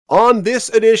On this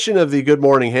edition of the Good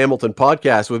Morning Hamilton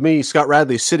podcast, with me, Scott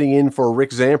Radley, sitting in for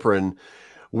Rick Zamperin,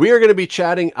 we are going to be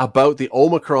chatting about the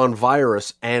Omicron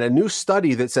virus and a new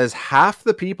study that says half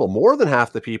the people, more than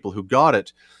half the people who got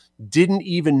it, didn't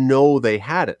even know they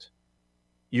had it.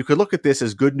 You could look at this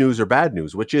as good news or bad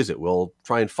news. Which is it? We'll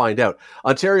try and find out.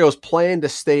 Ontario's Plan to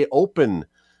Stay Open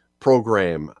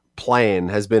program plan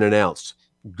has been announced.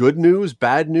 Good news,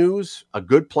 bad news, a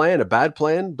good plan, a bad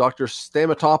plan. Dr.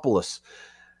 Stamatopoulos,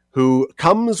 who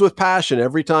comes with passion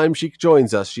every time she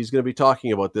joins us. She's going to be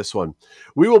talking about this one.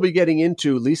 We will be getting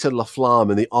into Lisa Laflamme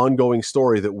and the ongoing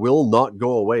story that will not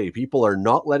go away. People are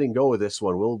not letting go of this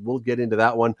one. We'll get into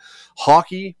that one.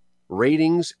 Hockey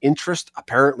ratings, interest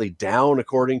apparently down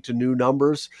according to new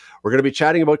numbers. We're going to be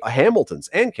chatting about Hamilton's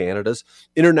and Canada's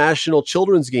international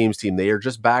children's games team. They are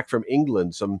just back from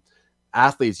England. Some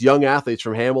athletes, young athletes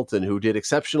from Hamilton who did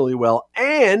exceptionally well.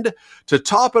 And to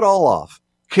top it all off,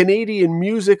 Canadian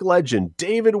music legend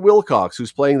David Wilcox,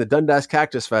 who's playing the Dundas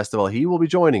Cactus Festival. He will be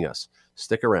joining us.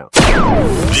 Stick around.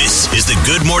 This is the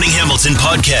Good Morning Hamilton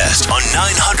podcast on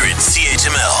 900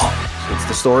 CHML. It's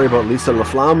the story about Lisa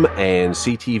Laflamme and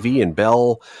CTV and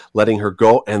Bell letting her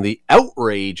go and the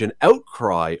outrage and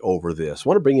outcry over this. I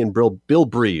want to bring in Bill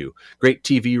Brieux, great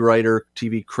TV writer,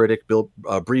 TV critic. Bill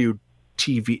Brieux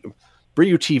TV.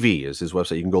 Brieux TV is his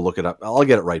website. You can go look it up. I'll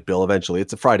get it right, Bill, eventually.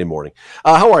 It's a Friday morning.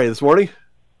 How are you this morning?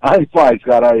 I'm fine,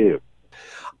 Scott. How are you?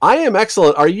 I am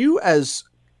excellent. Are you as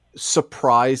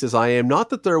surprised as I am? Not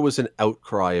that there was an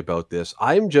outcry about this.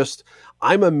 I'm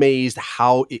amazed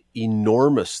how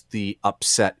enormous the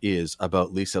upset is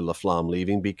about Lisa Laflamme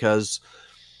leaving because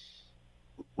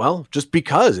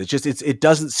it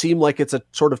doesn't seem like it's a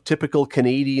sort of typical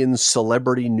Canadian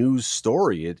celebrity news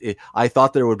story. I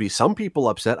thought there would be some people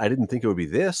upset. I didn't think it would be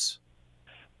this.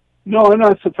 No, I'm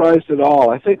not surprised at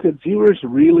all. I think that viewers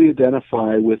really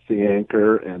identify with the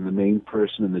anchor and the main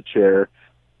person in the chair.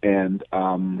 And,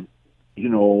 remember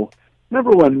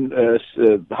when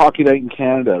Hockey Night in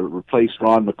Canada replaced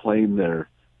Ron MacLean there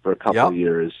for a couple of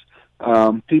years?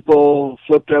 People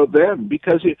flipped out then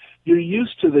because you're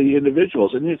used to the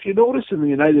individuals. And if you notice in the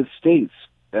United States,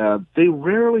 they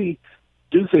rarely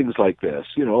do things like this.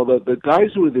 You know, the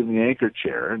guys who were in the anchor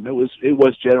chair, and it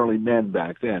was generally men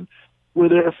back then, were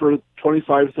there for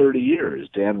 25, 30 years.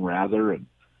 Dan Rather and,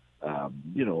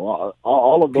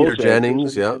 all of those. Peter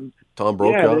Jennings, Tom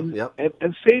Brokaw,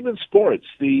 And same in sports.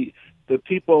 The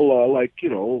people like,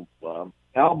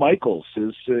 Al Michaels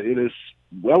is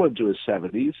well into his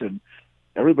 70s, and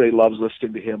everybody loves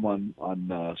listening to him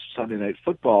on Sunday Night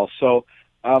Football. So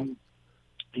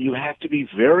you have to be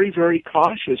very, very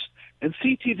cautious. And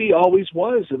CTV always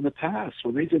was in the past.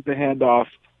 When they did the handoff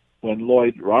when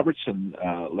Lloyd Robertson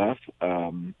left,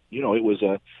 it was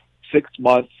a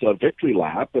 6-month victory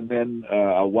lap and then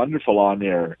a wonderful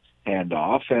on-air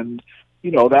handoff. And,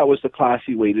 that was the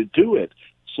classy way to do it.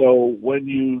 So when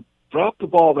you drop the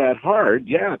ball that hard,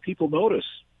 people notice.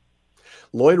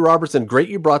 Lloyd Robertson, great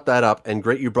you brought that up, and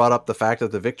great you brought up the fact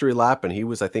of the victory lap, and he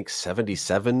was, I think,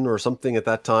 77 or something at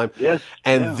that time. Yes.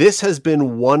 And this has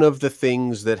been one of the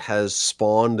things that has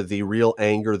spawned the real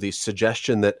anger, the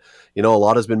suggestion that, a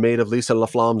lot has been made of Lisa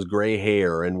Laflamme's gray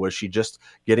hair, and was she just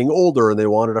getting older and they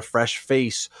wanted a fresh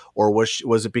face, or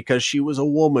was it because she was a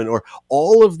woman, or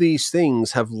all of these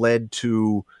things have led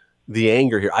to the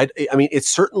anger here. I mean, it's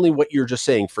certainly what you're just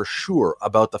saying for sure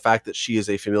about the fact that she is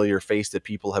a familiar face that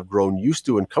people have grown used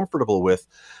to and comfortable with,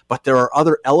 but there are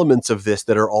other elements of this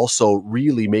that are also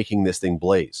really making this thing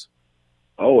blaze.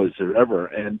 Oh, is there ever?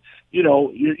 And,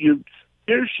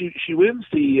 here she wins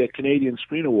the Canadian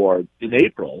Screen Award in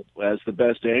April as the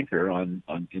best anchor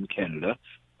in Canada.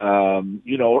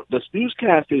 The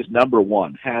newscast is number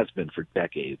one, has been for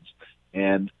decades,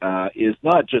 and is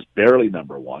not just barely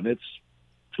number one. It's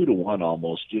 2-1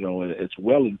 almost. It's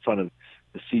well in front of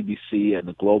the CBC and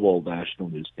the global national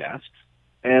newscast.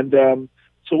 And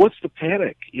so what's the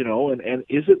panic? And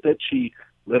is it that she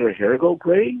let her hair go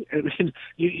gray? I mean,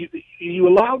 you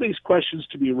allow these questions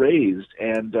to be raised,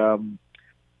 and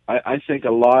I think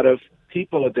a lot of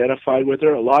people identified with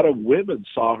her. A lot of women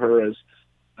saw her as,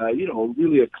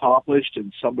 really accomplished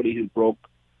and somebody who broke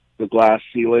the glass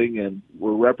ceiling and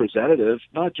were representative,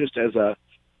 not just as a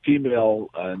female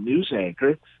news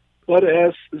anchor, but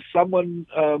as someone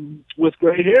with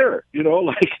gray hair.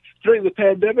 Like during the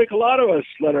pandemic, a lot of us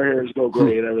let our hairs go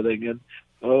gray and everything. And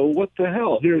what the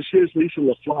hell? Here's Lisa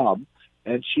Laflamme,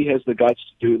 and she has the guts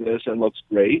to do this and looks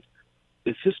great.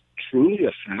 Is this truly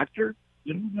a factor?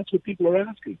 That's what people are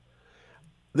asking.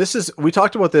 We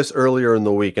talked about this earlier in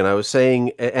the week, and I was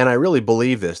saying, and I really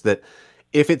believe this, that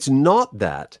if it's not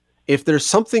that, if there's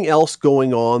something else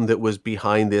going on that was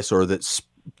behind this, or that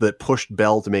that pushed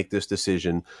Bell to make this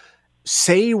decision.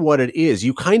 Say what it is.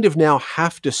 You kind of now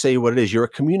have to say what it is. You're a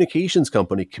communications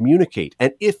company. Communicate.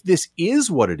 And if this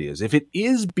is what it is, if it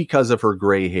is because of her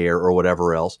gray hair or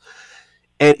whatever else,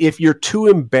 and if you're too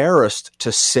embarrassed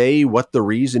to say what the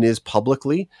reason is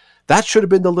publicly, that should have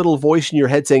been the little voice in your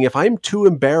head saying, if I'm too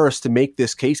embarrassed to make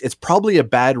this case, it's probably a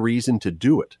bad reason to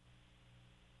do it.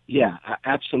 Yeah,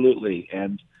 absolutely.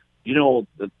 And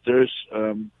there's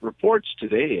reports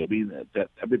today.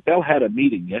 Bell had a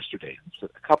meeting yesterday.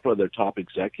 A couple of their top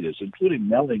executives, including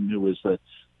Melling, who was the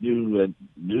new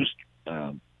news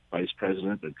vice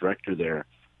president or director there,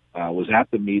 was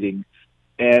at the meeting.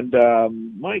 And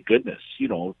my goodness,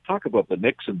 talk about the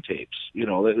Nixon tapes.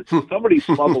 Somebody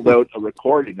smuggled out a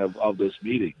recording of this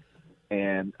meeting,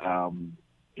 and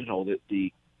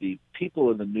the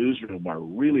people in the newsroom are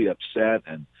really upset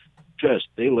and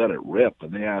they let it rip,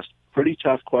 and they asked pretty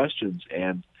tough questions,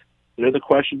 and they're the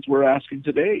questions we're asking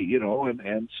today,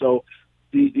 and so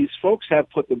these folks have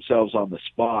put themselves on the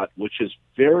spot, which is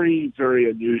very, very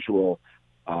unusual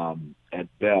at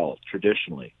Bell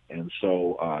traditionally, and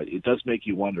so it does make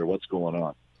you wonder what's going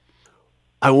on.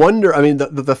 I wonder,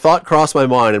 the thought crossed my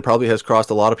mind and probably has crossed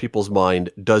a lot of people's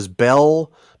mind. Does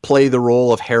Bell play the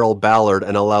role of Harold Ballard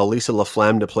and allow Lisa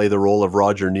LaFlamme to play the role of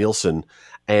Roger Nielsen?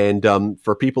 And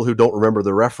for people who don't remember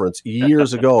the reference,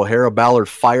 years ago, Harold Ballard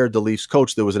fired the Leafs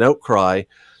coach. There was an outcry,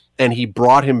 and he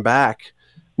brought him back.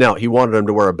 Now, he wanted him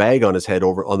to wear a bag on his head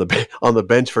over on the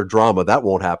bench for drama. That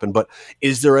won't happen. But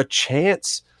is there a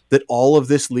chance that all of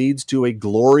this leads to a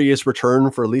glorious return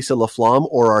for Lisa LaFlamme,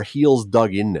 or are heels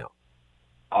dug in now?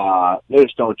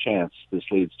 There's no chance this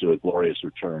leads to a glorious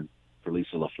return for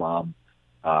Lisa LaFlamme.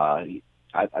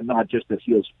 Not just that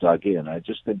heels dug in. I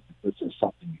just think this is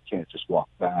something you can't just walk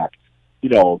back.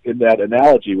 In that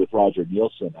analogy with Roger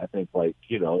Nielsen, I think the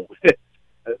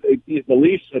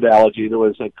Leafs analogy, there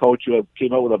was a coach who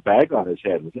came out with a bag on his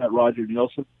head. Was that Roger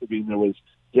Nielsen? There was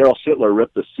Daryl Sittler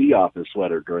ripped the C off his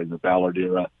sweater during the Ballard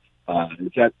era.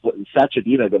 Is that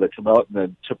Sachedina going to come out and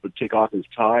then take off his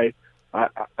tie? I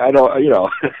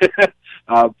don't,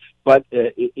 but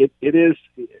it is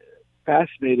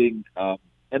fascinating,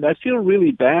 and I feel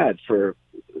really bad for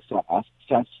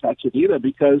Sachedina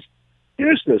because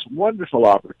here's this wonderful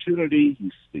opportunity.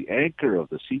 He's the anchor of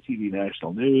the CTV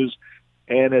National News,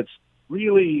 and it's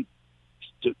really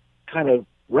kind of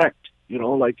wrecked.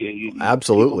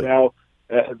 Absolutely. Now,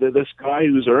 this guy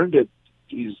who's earned it,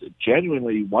 he's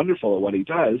genuinely wonderful at what he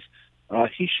does.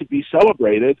 He should be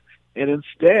celebrated. And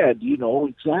instead,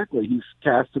 exactly, he's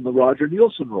cast in the Roger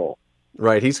Nielsen role.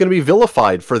 Right. He's going to be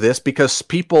vilified for this because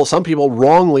some people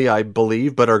wrongly, I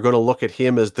believe, but are going to look at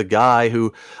him as the guy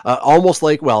who almost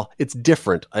like, well, it's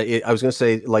different. I was going to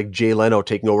say like Jay Leno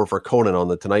taking over for Conan on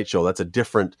The Tonight Show. That's a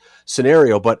different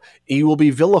scenario, but he will be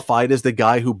vilified as the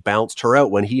guy who bounced her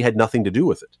out when he had nothing to do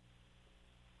with it.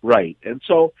 Right. And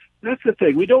so that's the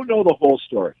thing. We don't know the whole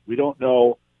story. We don't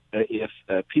know if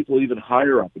people even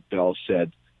higher up at Bell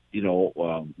said,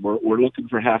 we're looking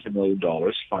for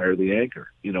 $500,000, fire the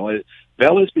anchor.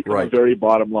 Bell has become a very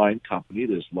bottom line company.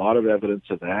 There's a lot of evidence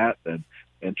of that. And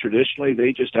traditionally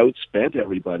they just outspent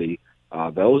everybody.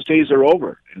 Those days are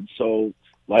over. And so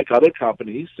like other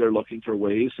companies, they're looking for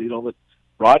ways, the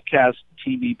broadcast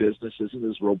TV business isn't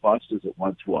as robust as it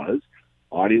once was.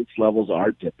 Audience levels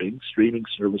are dipping. Streaming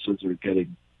services are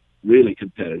getting really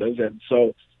competitive. And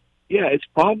so,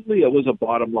 it was a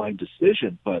bottom line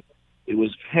decision, but it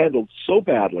was handled so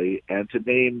badly, and to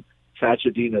name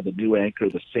Sachedina the new anchor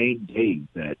the same day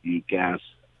that you gas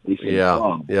Lisa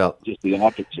LaFlamme, just the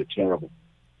optics are terrible.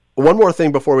 One more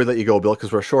thing before we let you go, Bill,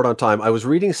 because we're short on time. I was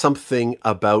reading something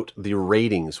about the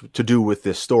ratings to do with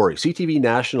this story. CTV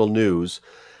National News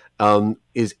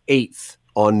is 8th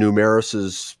on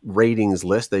Numeris's ratings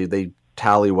list. They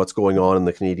tally what's going on in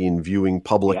the Canadian viewing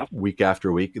public week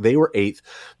after week. They were 8th.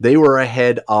 They were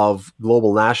ahead of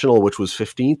Global National, which was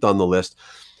 15th on the list.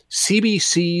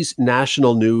 CBC's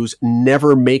National News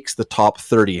never makes the top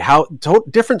 30.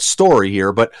 Different story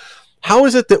here, but how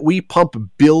is it that we pump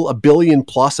 $1 billion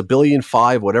plus, $1.5 billion,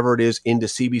 whatever it is, into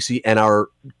CBC, and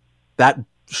that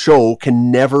show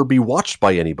can never be watched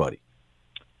by anybody?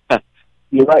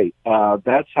 You're right.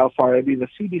 That's how far. The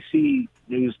CBC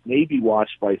News may be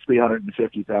watched by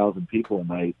 350,000 people a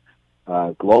night.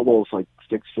 Global's like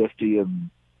 650, and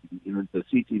the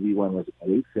CTV one was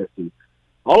 850.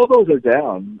 All of those are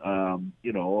down, a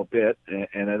bit,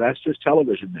 and that's just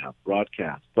television now,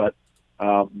 broadcast. But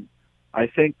I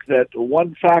think that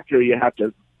one factor you have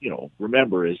to,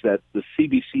 remember is that the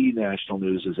CBC National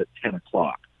News is at 10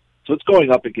 o'clock. So it's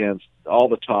going up against all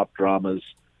the top dramas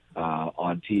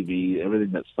on TV,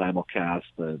 everything that's simulcast,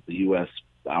 the U.S.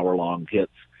 hour-long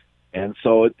hits. And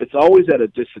so it's always at a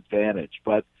disadvantage.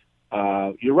 But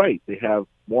you're right. They have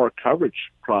more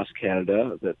coverage across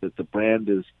Canada, that the brand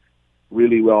is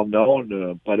really well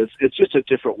known, but it's just a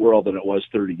different world than it was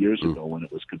 30 years ago when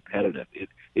it was competitive.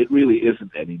 It really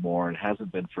isn't anymore, and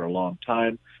hasn't been for a long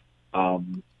time.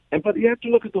 But you have to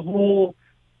look at the whole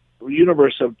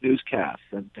universe of newscasts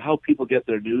and how people get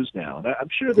their news now. And I'm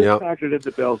sure this factored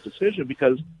into Bell's decision,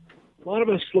 because a lot of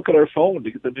us look at our phone to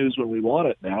get the news when we want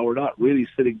it now. We're not really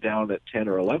sitting down at 10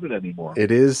 or 11 anymore. It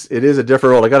is a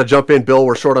different world. I got to jump in, Bill.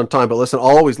 We're short on time, but listen, I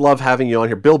always love having you on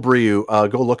here. Bill Brieux,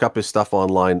 go look up his stuff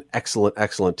online. Excellent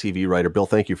TV writer. Bill,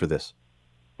 thank you for this.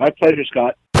 My pleasure,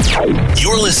 Scott.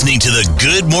 You're listening to the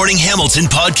Good Morning Hamilton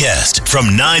podcast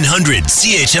from 900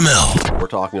 CHML. We're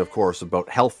talking, of course, about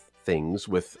health things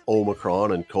with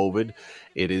Omicron and COVID.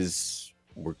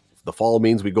 The fall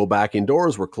means we go back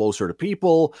indoors. We're closer to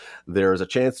people. There's a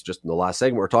chance, just in the last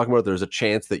segment we're talking about, there's a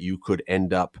chance that you could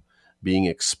end up being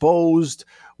exposed.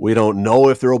 We don't know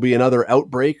if there will be another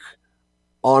outbreak,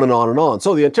 on and on and on.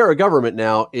 So the Ontario government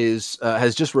now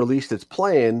has just released its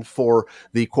plan for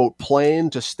the, quote,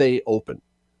 plan to stay open.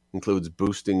 Includes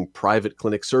boosting private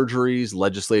clinic surgeries,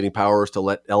 legislating powers to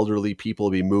let elderly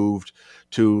people be moved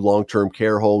to long-term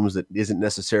care homes that isn't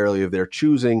necessarily of their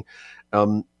choosing.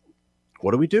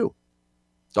 What do we do?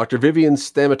 Dr. Vivian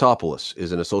Stamatopoulos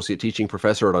is an associate teaching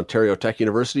professor at Ontario Tech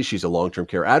University. She's a long-term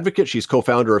care advocate. She's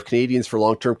co-founder of Canadians for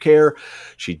Long-Term Care.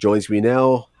 She joins me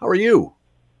now. How are you?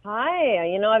 Hi.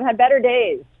 I've had better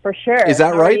days, for sure. Is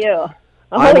that right? How are you?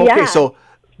 I'm okay. Yeah. So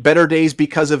better days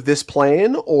because of this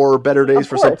plan, or better days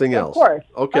for something else? Of course.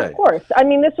 Okay. Of course. I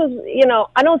mean, this was,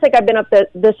 I don't think I've been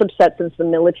this upset since the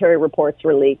military reports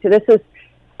were leaked.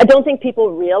 I don't think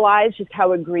people realize just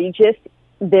how egregious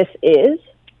this is.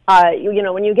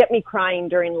 When you get me crying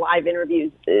during live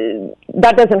interviews,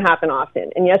 that doesn't happen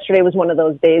often. And yesterday was one of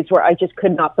those days where I just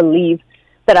could not believe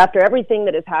that after everything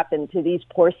that has happened to these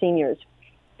poor seniors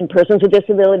and persons with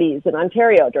disabilities in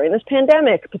Ontario during this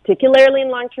pandemic, particularly in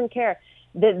long-term care,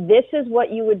 that this is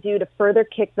what you would do to further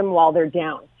kick them while they're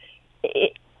down.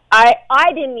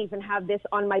 I didn't even have this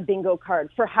on my bingo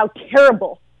card for how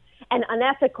terrible and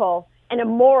unethical and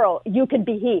immoral you could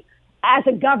be as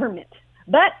a government.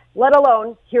 But let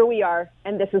alone, here we are,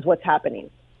 and this is what's happening.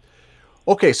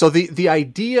 Okay, so the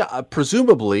idea,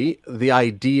 presumably the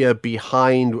idea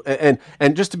behind,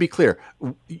 and just to be clear,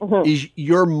 is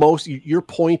your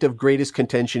point of greatest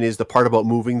contention is the part about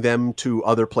moving them to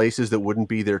other places that wouldn't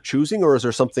be their choosing, or is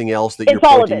there something else that you're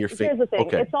pointing your finger? Here's the thing,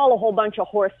 okay. It's all a whole bunch of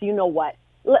horse, you know what.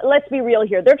 Let's be real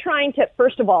here. They're trying to,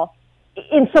 first of all,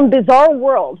 in some bizarre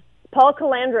world, Paul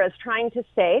Calandra is trying to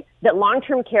say that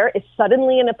long-term care is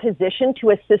suddenly in a position to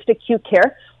assist acute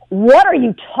care. What are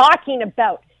you talking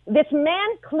about? This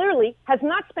man clearly has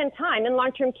not spent time in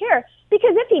long-term care,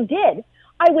 because if he did,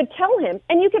 I would tell him,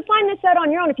 and you can find this out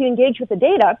on your own if you engage with the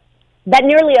data, that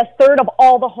nearly a third of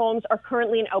all the homes are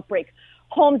currently in outbreak.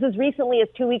 Homes as recently as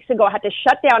 2 weeks ago had to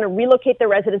shut down and relocate their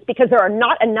residents because there are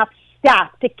not enough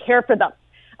staff to care for them.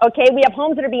 Okay, we have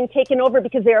homes that are being taken over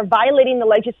because they are violating the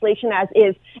legislation as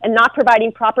is and not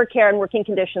providing proper care and working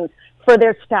conditions for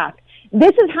their staff.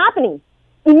 This is happening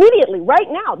immediately, right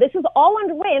now. This is all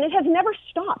underway, and it has never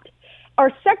stopped.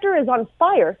 Our sector is on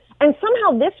fire, and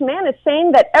somehow this man is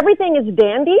saying that everything is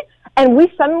dandy, and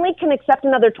we suddenly can accept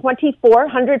another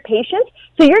 2,400 patients.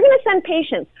 So you're going to send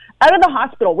patients out of the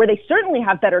hospital, where they certainly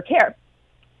have better care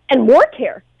and more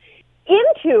care,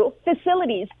 into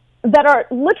facilities that are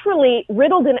literally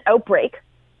riddled in outbreak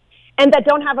and that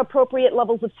don't have appropriate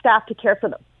levels of staff to care for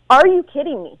them. Are you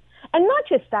kidding me? And not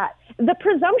just that, the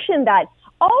presumption that,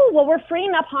 we're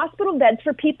freeing up hospital beds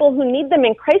for people who need them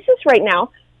in crisis right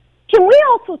now. Can we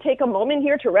also take a moment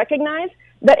here to recognize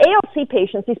that ALC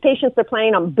patients, these patients they're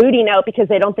planning on booting out because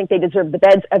they don't think they deserve the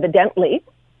beds, evidently,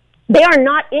 they are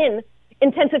not in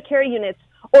intensive care units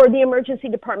or the emergency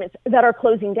departments that are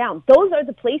closing down. Those are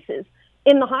the places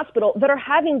in the hospital that are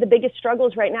having the biggest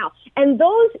struggles right now. And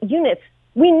those units,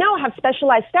 we know, have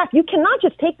specialized staff. You cannot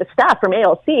just take the staff from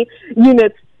ALC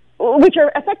units, which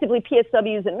are effectively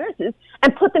PSWs and nurses,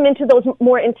 and put them into those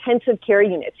more intensive care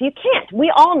units. You can't.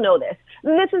 We all know this.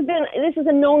 This is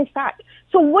a known fact.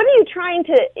 So what are you trying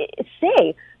to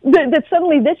say? That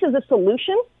suddenly this is a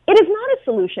solution? It is not a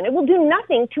solution. It will do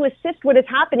nothing to assist what is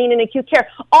happening in acute care.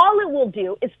 All it will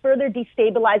do is further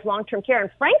destabilize long-term care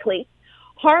and, frankly,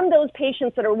 harm those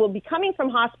patients that will be coming from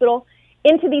hospital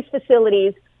into these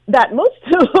facilities that most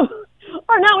of them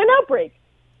are now in outbreak.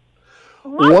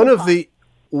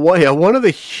 One of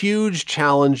the huge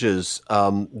challenges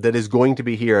that is going to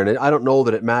be here, and I don't know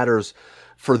that it matters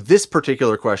for this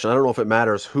particular question, I don't know if it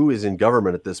matters who is in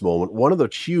government at this moment. One of the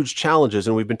huge challenges,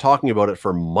 and we've been talking about it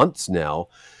for months now,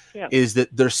 is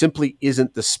that there simply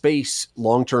isn't the space,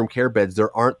 long-term care beds.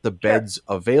 There aren't the beds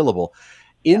available.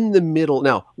 In the middle,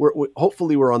 now,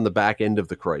 hopefully we're on the back end of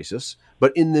the crisis,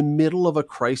 but in the middle of a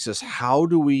crisis, how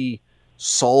do we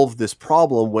solve this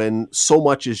problem when so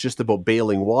much is just about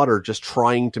bailing water, just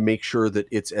trying to make sure that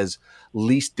it's as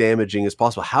least damaging as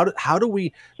possible? How do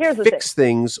we fix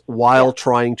things while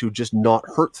trying to just not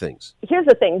hurt things? Here's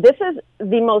the thing. This is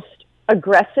the most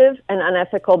aggressive and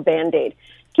unethical Band-Aid.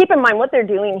 Keep in mind what they're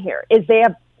doing here is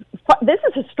this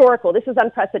is historical. This is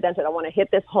unprecedented. I want to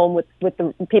hit this home with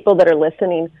the people that are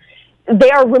listening.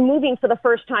 They are removing for the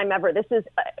first time ever. This is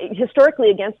historically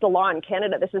against the law in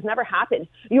Canada. This has never happened.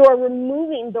 You are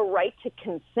removing the right to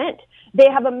consent. They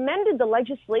have amended the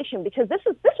legislation because this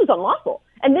was unlawful.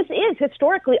 And this is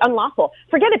historically unlawful.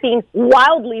 Forget it being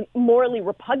wildly morally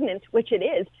repugnant, which it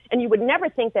is. And you would never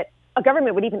think that a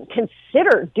government would even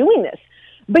consider doing this.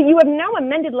 But you have now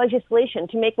amended legislation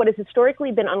to make what has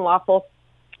historically been lawful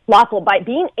by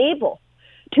being able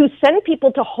to send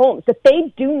people to homes that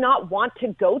they do not want to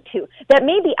go to, that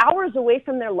may be hours away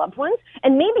from their loved ones,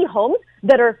 and maybe homes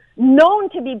that are known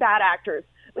to be bad actors.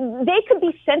 They could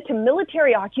be sent to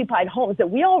military-occupied homes that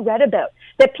we all read about,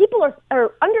 that people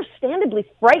are understandably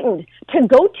frightened to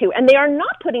go to, and they are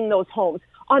not putting those homes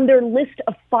on their list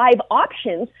of 5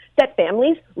 options that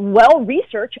families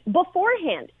well-research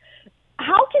beforehand.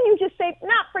 How can you just say,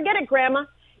 forget it, Grandma?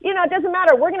 It doesn't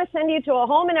matter. We're going to send you to a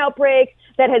home in outbreak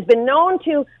that has been known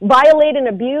to violate and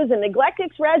abuse and neglect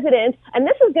its residents, and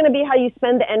this is going to be how you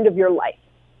spend the end of your life.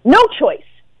 No choice.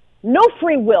 No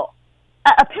free will.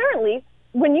 Apparently,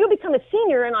 when you become a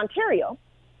senior in Ontario,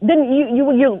 then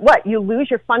you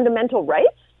lose your fundamental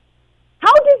rights?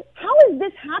 How is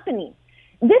this happening?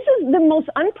 This is the most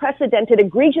unprecedented,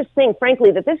 egregious thing, frankly,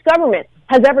 that this government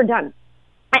has ever done.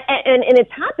 And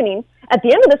it's happening at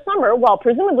the end of the summer while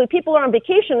presumably people are on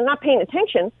vacation and not paying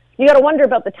attention. You got to wonder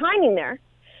about the timing there.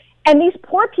 And these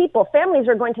poor people, families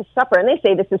are going to suffer. And they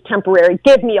say this is temporary.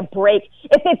 Give me a break.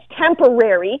 If it's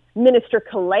temporary, Minister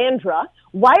Calandra,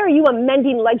 why are you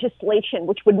amending legislation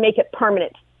which would make it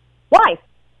permanent? Why?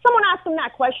 Someone asked them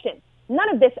that question.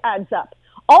 None of this adds up.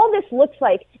 All this looks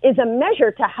like is a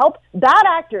measure to help bad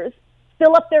actors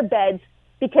fill up their beds,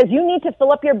 because you need to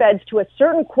fill up your beds to a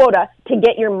certain quota to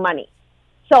get your money.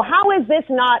 So how is this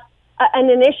not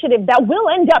an initiative that will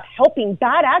end up helping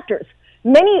bad actors,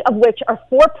 many of which are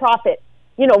for-profit,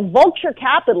 vulture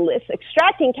capitalists,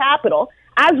 extracting capital?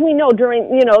 As we know during,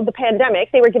 the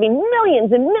pandemic, they were giving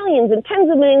millions and millions and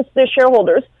tens of millions to their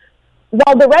shareholders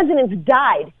while the residents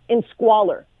died in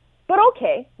squalor. But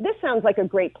okay, this sounds like a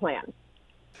great plan.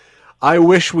 I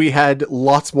wish we had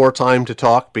lots more time to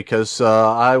talk, because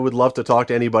I would love to talk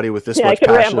to anybody with this much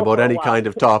passion about any kind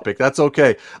of topic. That's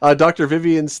okay. Dr.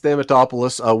 Vivian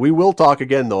Stamatopoulos, we will talk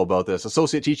again, though, about this.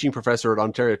 Associate Teaching Professor at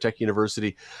Ontario Tech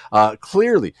University.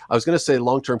 Clearly, I was going to say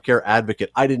long-term care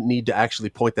advocate. I didn't need to actually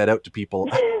point that out to people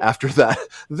after that.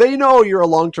 They know you're a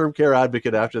long-term care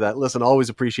advocate after that. Listen, always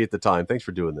appreciate the time. Thanks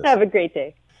for doing this. Have a great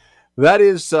day. That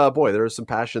is, there is some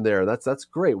passion there. That's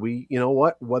great.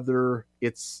 Whether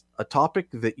it's a topic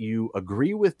that you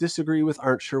agree with, disagree with,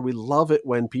 aren't sure, we love it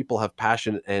when people have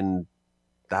passion, and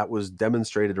that was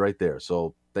demonstrated right there.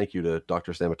 So thank you to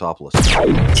Dr. Stamatopoulos.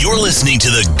 You're listening to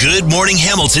the Good Morning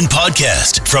Hamilton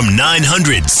podcast from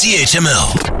 900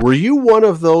 CHML. Were you one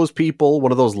of those people,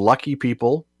 one of those lucky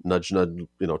people, nudge, nudge,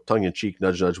 tongue in cheek,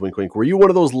 nudge, nudge, wink, wink. Were you one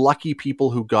of those lucky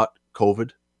people who got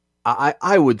COVID?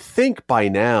 I would think by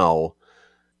now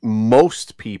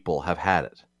most people have had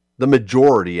it. The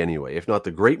majority anyway, if not the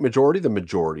great majority, the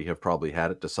majority have probably had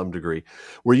it to some degree.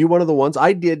 Were you one of the ones?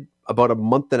 I did about a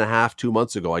month and a half, 2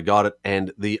 months ago. I got it.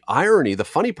 And the irony, the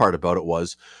funny part about it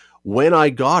was when I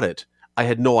got it, I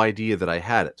had no idea that I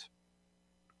had it.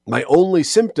 My only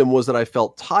symptom was that I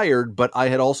felt tired, but I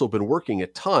had also been working a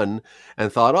ton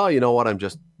and thought, you know what? I'm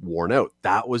just worn out.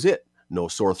 That was it. No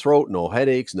sore throat, no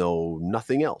headaches,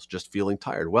 nothing else, just feeling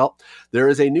tired. Well, there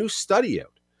is a new study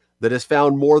out that has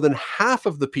found more than half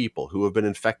of the people who have been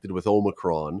infected with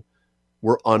Omicron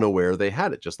were unaware they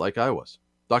had it, just like I was.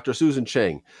 Dr. Susan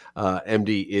Cheng,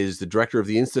 MD, is the director of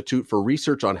the Institute for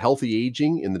Research on Healthy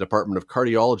Aging in the Department of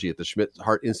Cardiology at the Schmidt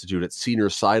Heart Institute at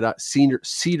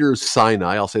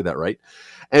Cedars-Sinai. I'll say that right.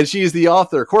 And she is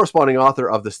the corresponding author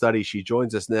of the study. She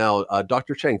joins us now.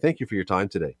 Dr. Cheng, thank you for your time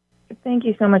today. Thank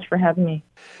you so much for having me.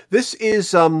 This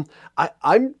is, I'm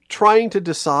trying to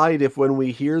decide if when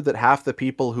we hear that half the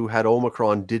people who had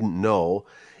Omicron didn't know,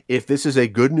 if this is a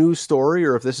good news story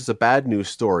or if this is a bad news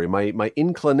story. My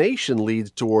inclination leads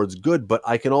towards good, but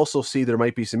I can also see there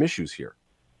might be some issues here.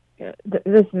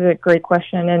 This is a great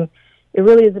question, and it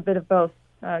really is a bit of both,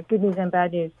 good news and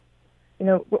bad news.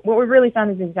 What we really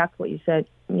found is exactly what you said.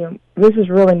 This is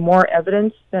really more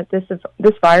evidence that this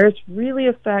virus really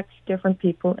affects different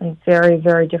people in very,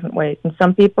 very different ways. In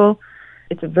some people,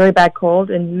 it's a very bad cold,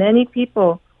 and many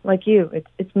people, like you,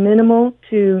 it's minimal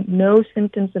to no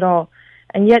symptoms at all.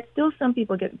 And yet still some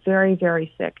people get very,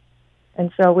 very sick.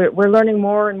 And so we're learning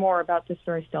more and more about this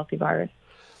very stealthy virus.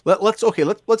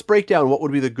 Let's break down what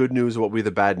would be the good news and what would be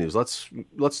the bad news. Let's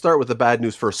start with the bad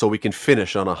news first, so we can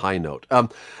finish on a high note.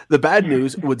 The bad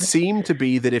news would seem to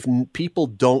be that if people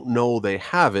don't know they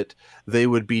have it, they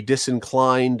would be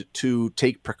disinclined to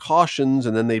take precautions,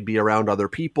 and then they'd be around other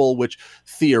people, which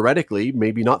theoretically,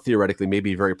 maybe not theoretically,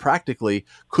 maybe very practically,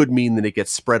 could mean that it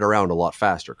gets spread around a lot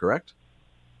faster. Correct?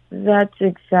 That's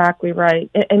exactly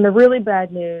right. And the really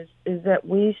bad news is that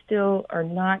we still are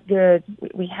not good.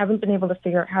 We haven't been able to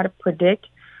figure out how to predict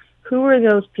who are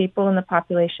those people in the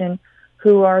population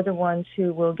who are the ones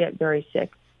who will get very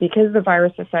sick. Because the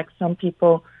virus affects some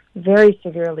people very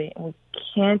severely, and we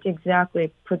can't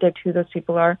exactly predict who those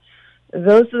people are,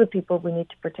 those are the people we need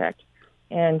to protect.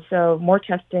 And so more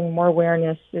testing, more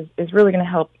awareness is really going to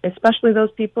help, especially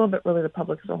those people, but really the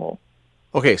public as a whole.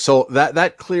 Okay, so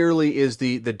that clearly is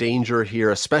the danger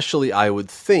here, especially I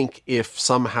would think if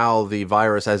somehow the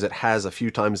virus, as it has a few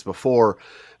times before,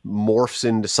 morphs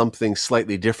into something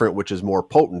slightly different, which is more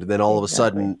potent, then all of a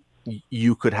sudden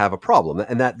you could have a problem.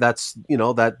 And that's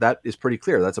that is pretty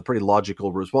clear. That's a pretty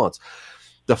logical response.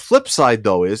 The flip side,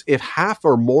 though, is if half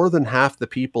or more than half the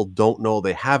people don't know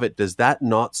they have it, does that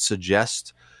not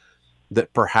suggest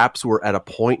that perhaps we're at a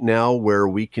point now where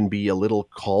we can be a little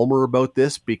calmer about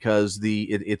this, because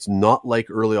it's not like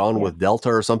early on with Delta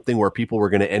or something where people were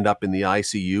going to end up in the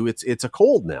ICU. It's a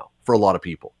cold now for a lot of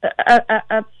people.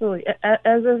 Absolutely.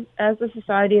 As a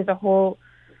society as a whole,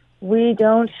 we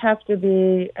don't have to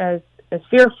be as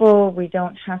fearful. We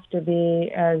don't have to be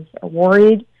as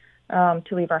worried to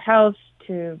leave our house,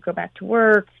 to go back to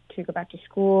work, to go back to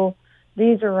school.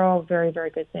 These are all very, very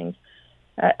good things.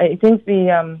 I think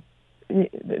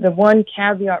the one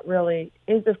caveat really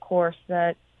is, of course,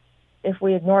 that if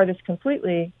we ignore this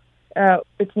completely,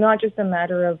 it's not just a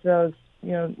matter of those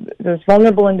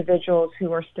vulnerable individuals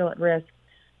who are still at risk,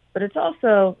 but it's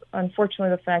also, unfortunately,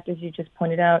 the fact, as you just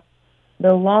pointed out,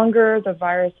 the longer the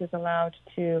virus is allowed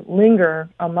to linger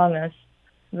among us,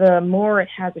 the more it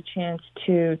has a chance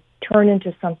to turn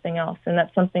into something else. And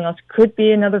that something else could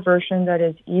be another version that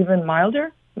is even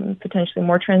milder, potentially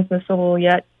more transmissible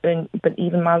yet, but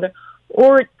even milder.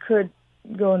 Or it could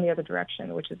go in the other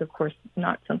direction, which is, of course,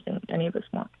 not something any of us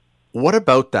want. What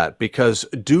about that? Because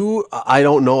I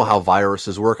don't know how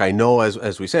viruses work. I know,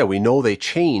 as we say, we know they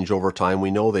change over time.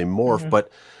 We know they morph,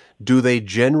 but do they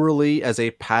generally, as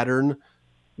a pattern,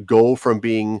 go from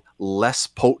being less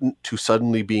potent to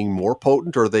suddenly being more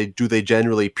potent, or do they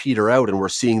generally peter out, and we're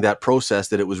seeing that process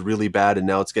that it was really bad and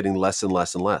now it's getting less and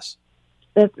less and less?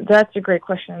 That's a great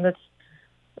question. That's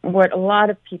what a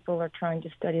lot of people are trying to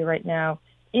study right now.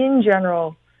 In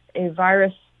general, a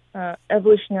virus,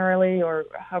 evolutionarily, or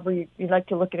however you like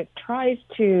to look at it, tries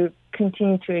to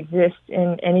continue to exist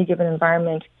in any given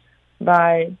environment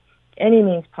by any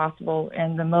means possible.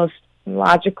 And the most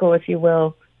logical, if you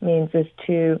will, means is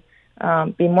to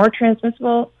be more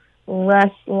transmissible,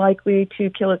 less likely to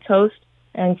kill its host,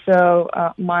 and so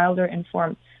milder in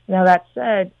form. Now, that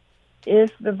said,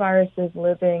 if the virus is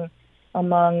living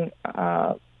among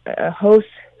hosts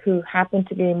who happen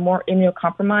to be more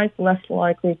immunocompromised, less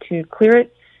likely to clear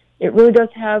it, it really does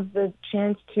have the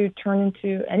chance to turn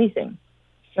into anything.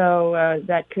 So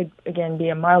that could, again, be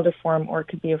a milder form, or it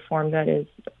could be a form that is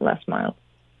less mild.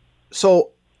 So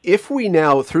if we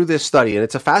now, through this study, and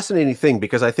it's a fascinating thing,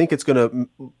 because I think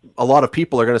a lot of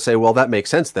people are going to say, well, that makes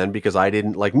sense then, because I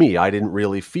didn't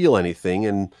really feel anything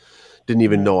and didn't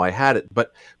even know I had it.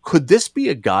 But could this be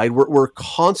a guide? We're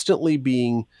constantly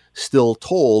being still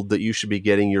told that you should be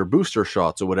getting your booster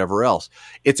shots or whatever else.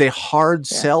 It's a hard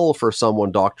sell for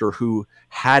someone, doctor, who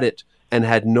had it and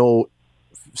had no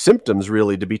symptoms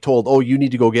really, to be told, oh, you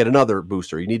need to go get another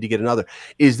booster. You need to get another.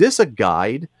 Is this a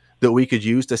guide that we could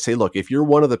use to say, look, if you're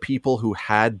one of the people who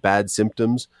had bad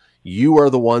symptoms, you are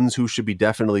the ones who should be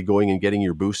definitely going and getting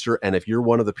your booster. And if you're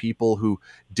one of the people who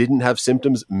didn't have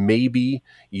symptoms, maybe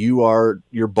your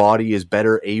body is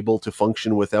better able to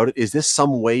function without it. Is this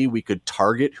some way we could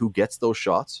target who gets those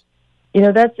shots?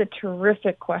 That's a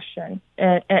terrific question,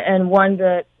 and one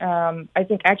that I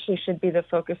think actually should be the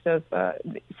focus of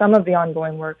some of the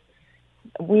ongoing work.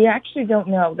 We actually don't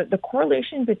know that the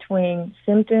correlation between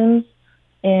symptoms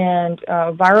And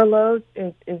viral loads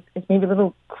is maybe a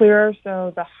little clearer.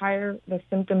 So the higher the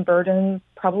symptom burden,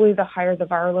 probably the higher the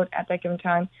viral load at that given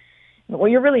time. But what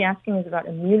you're really asking is about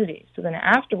immunity. So then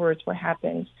afterwards, what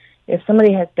happens? If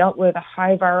somebody has dealt with a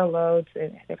high viral load,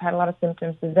 they've had a lot of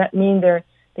symptoms, does that mean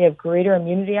they have greater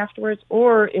immunity afterwards?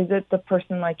 Or is it the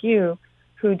person like you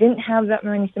who didn't have that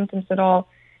many symptoms at all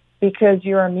because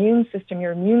your immune system,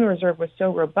 your immune reserve was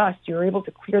so robust, you were able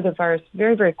to clear the virus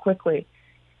very, very quickly?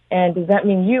 And does that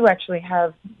mean you actually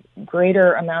have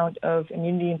greater amount of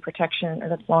immunity and protection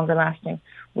that's longer lasting?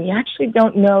 We actually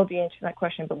don't know the answer to that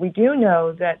question, but we do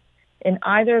know that in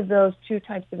either of those two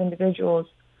types of individuals,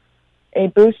 a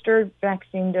booster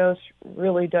vaccine dose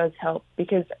really does help,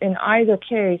 because in either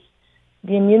case,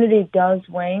 the immunity does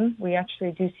wane. We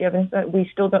actually do see evidence that we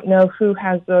still don't know who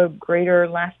has the greater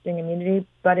lasting immunity,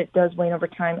 but it does wane over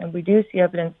time. And we do see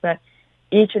evidence that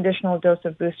each additional dose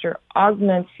of booster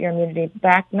augments your immunity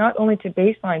back not only to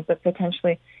baseline, but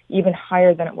potentially even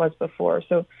higher than it was before.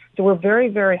 So we're very,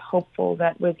 very hopeful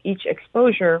that with each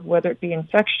exposure, whether it be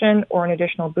infection or an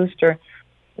additional booster,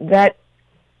 that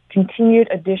continued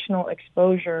additional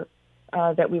exposure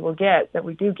that we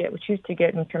choose to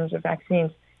get in terms of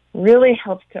vaccines, really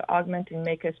helps to augment and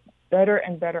make us better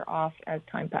and better off as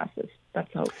time passes.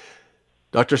 That's hope.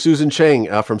 Dr. Susan Cheng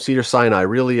from Cedars-Sinai,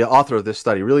 really author of this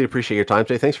study. Really appreciate your time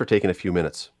today. Thanks for taking a few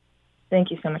minutes. Thank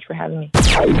you so much for having me.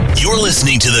 You're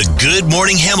listening to the Good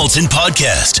Morning Hamilton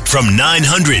podcast from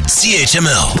 900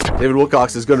 CHML. David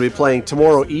Wilcox is going to be playing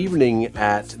tomorrow evening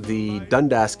at the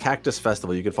Dundas Cactus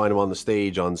Festival. You can find him on the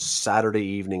stage on Saturday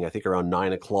evening, I think around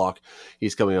 9 o'clock.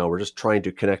 He's coming on. We're just trying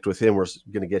to connect with him. We're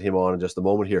going to get him on in just a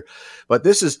moment here. But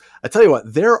this is, I tell you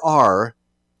what, there are,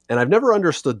 and I've never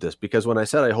understood this, because when I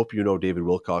said I hope you know David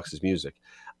Wilcox's music,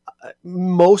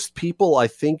 most people I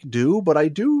think do, but I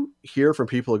do hear from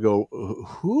people who go,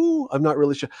 who? I'm not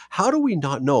really sure. How do we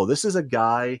not know? This is a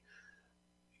guy.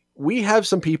 We have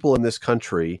some people in this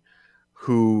country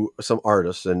some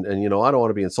artists, and I don't want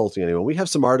to be insulting anyone. We have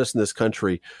some artists in this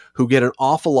country who get an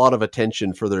awful lot of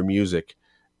attention for their music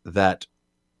that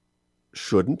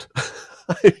shouldn't.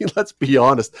 I mean, let's be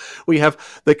honest. We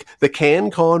have the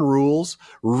CanCon rules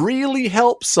really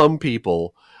help some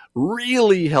people.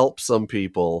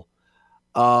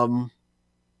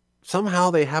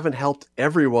 Somehow they haven't helped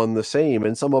everyone the same.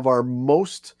 And some of our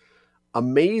most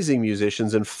amazing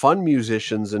musicians and fun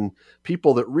musicians and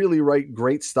people that really write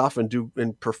great stuff and do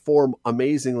and perform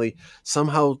amazingly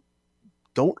somehow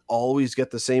don't always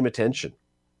get the same attention.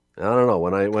 I don't know.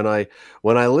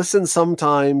 When I listen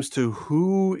sometimes to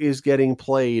who is getting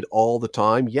played all the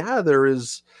time, yeah, there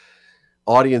is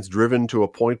audience driven to a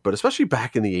point, but especially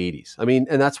back in the 80s. I mean,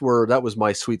 and that was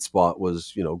my sweet spot,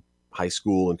 was, high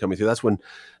school and coming through. That's when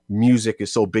music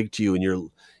is so big to you, and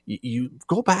you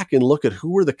go back and look at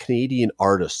who were the Canadian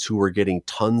artists who were getting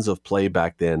tons of play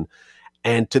back then.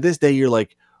 And to this day, you're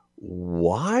like,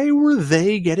 why were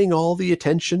they getting all the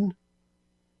attention?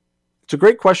 It's a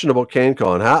great question about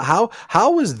CanCon.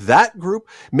 How is that group?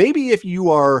 Maybe if you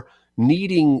are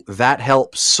needing that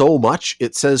help so much,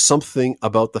 it says something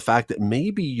about the fact that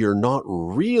maybe you're not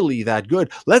really that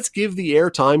good. Let's give the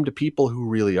airtime to people who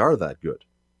really are that good.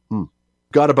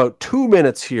 Got about 2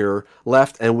 minutes here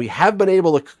left, and we have been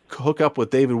able to hook up with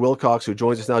David Wilcox, who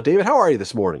joins us now. David, how are you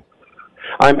this morning?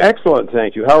 I'm excellent,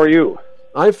 thank you. How are you?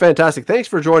 I'm fantastic. Thanks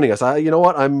for joining us. You know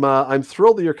what? I'm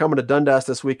thrilled that you're coming to Dundas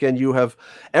this weekend. You have,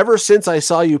 ever since I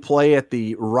saw you play at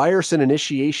the Ryerson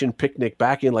Initiation Picnic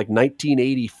back in like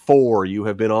 1984, you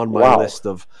have been on my list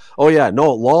of. Oh yeah,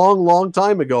 no, long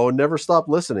time ago, and never stopped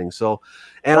listening. So,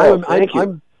 and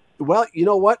I'm well. You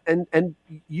know what? And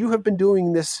you have been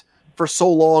doing this for so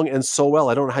long and so well.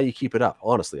 I don't know how you keep it up.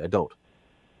 Honestly, I don't.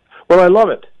 Well, I love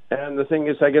it, and the thing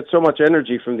is, I get so much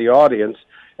energy from the audience.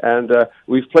 And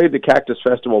we've played the Cactus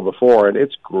Festival before, and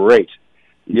it's great,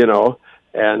 and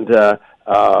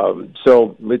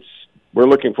so we're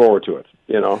looking forward to it,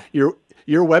 Your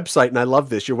website, and I love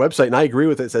this, your website, and I agree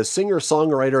with it, says singer,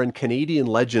 songwriter, and Canadian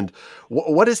legend.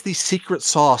 What is the secret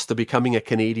sauce to becoming a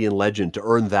Canadian legend, to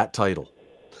earn that title?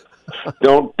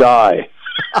 Don't die.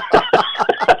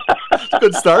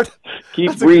 Good start.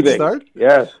 Keep breathing. Good start.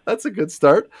 Yes. That's a good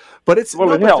start. But it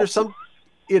helps.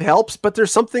 It helps, but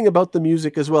there's something about the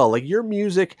music as well. Like your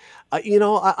music,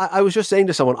 I was just saying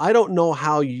to someone, I don't know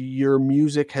how your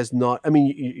music has not, I mean,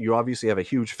 you obviously have a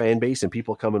huge fan base and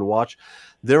people come and watch.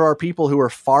 There are people who are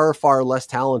far, far less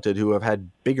talented who have had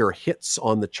bigger hits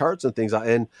on the charts and things.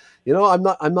 And,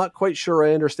 I'm not quite sure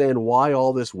I understand why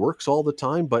all this works all the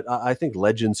time, but I think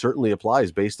legend certainly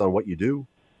applies based on what you do.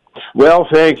 Well,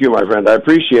 thank you, my friend. I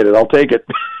appreciate it. I'll take it.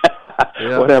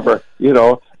 Yeah. Whatever,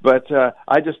 But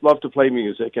I just love to play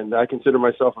music, and I consider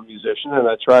myself a musician, and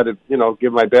I try to,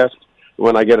 give my best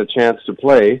when I get a chance to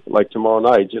play, like tomorrow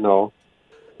night,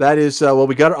 That is,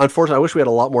 we got, unfortunately, I wish we had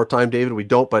a lot more time, David. We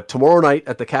don't, but tomorrow night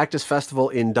at the Cactus Festival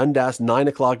in Dundas, 9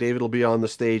 o'clock, David will be on the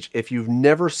stage. If you've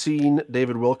never seen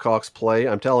David Wilcox play,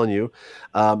 I'm telling you,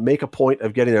 make a point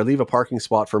of getting there. Leave a parking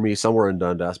spot for me somewhere in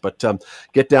Dundas, but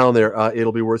get down there.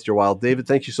 It'll be worth your while. David,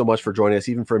 thank you so much for joining us,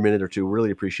 even for a minute or two. Really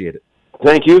appreciate it.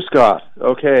 Thank you, Scott.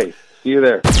 Okay. See you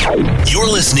there. You're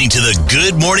listening to the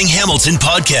Good Morning Hamilton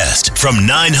podcast from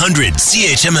 900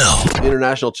 CHML.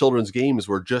 International Children's Games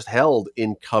were just held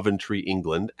in Coventry,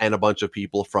 England, and a bunch of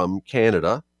people from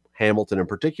Canada, Hamilton in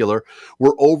particular,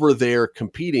 were over there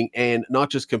competing, and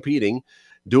not just competing,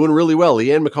 doing really well.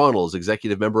 Leanne McConnell is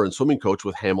executive member and swimming coach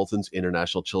with Hamilton's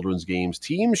International Children's Games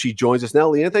team. She joins us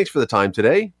now. Leanne, thanks for the time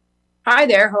today. Hi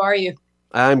there. How are you?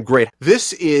 I'm great.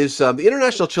 This is the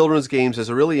International Children's Games is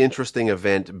a really interesting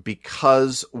event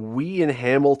because we in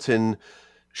Hamilton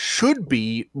should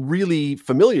be really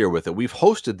familiar with it. We've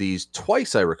hosted these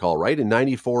twice, I recall, right? In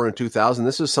 94 and 2000.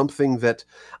 This is something that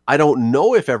I don't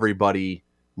know if everybody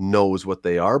knows what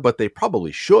they are, but they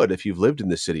probably should if you've lived in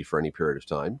this city for any period of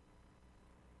time.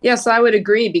 Yes, I would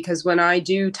agree, because when I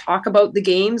do talk about the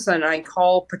games and I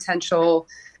call potential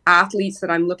athletes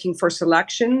that I'm looking for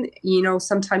selection,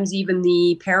 sometimes even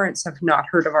the parents have not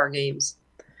heard of our games.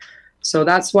 So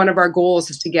that's one of our goals,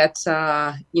 is to get,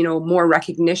 more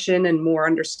recognition and more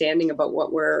understanding about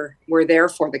what we're there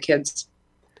for the kids.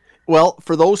 Well,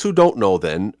 for those who don't know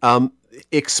then,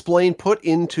 explain, put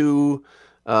into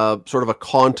sort of a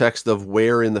context of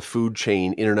where in the food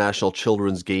chain International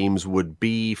Children's Games would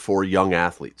be for young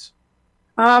athletes.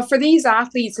 For these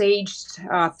athletes aged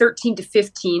 13 to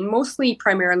 15,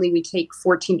 primarily we take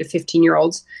 14 to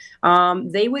 15-year-olds,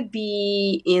 they would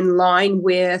be in line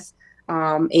with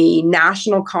a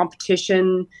national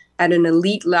competition at an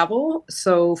elite level.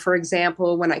 So, for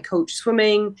example, when I coach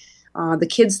swimming, the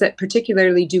kids that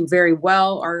particularly do very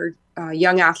well are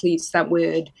young athletes that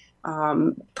would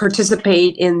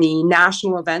participate in the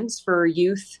national events for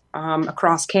youth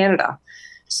across Canada.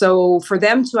 So for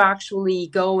them to actually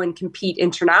go and compete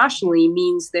internationally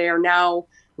means they are now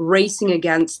racing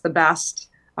against the best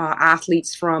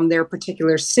athletes from their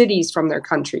particular cities, from their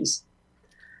countries.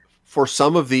 For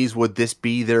some of these, would this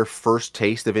be their first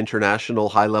taste of international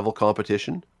high-level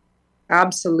competition?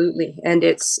 Absolutely. And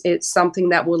it's something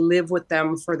that will live with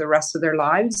them for the rest of their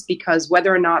lives, because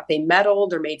whether or not they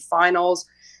medaled or made finals,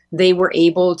 they were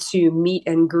able to meet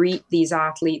and greet these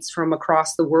athletes from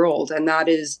across the world. And that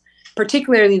is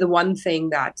particularly the one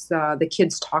thing that the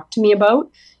kids talk to me about,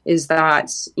 is that,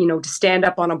 to stand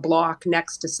up on a block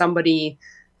next to somebody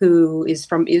who is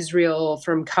from Israel,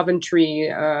 from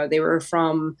Coventry, they were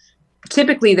from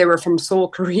Seoul,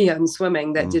 Korea in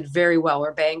swimming, that did very well,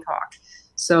 or Bangkok.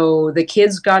 So the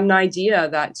kids got an idea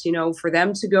that, for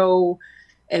them to go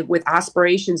with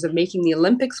aspirations of making the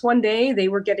Olympics one day, they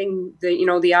were getting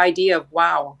the idea of,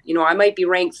 wow, I might be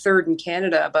ranked third in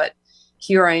Canada, but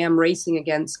here I am racing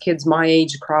against kids my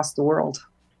age across the world.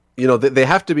 They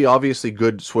have to be obviously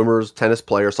good swimmers, tennis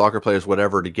players, soccer players,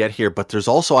 whatever, to get here. But there's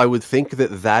also, I would think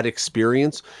that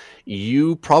experience,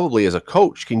 you probably as a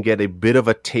coach can get a bit of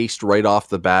a taste right off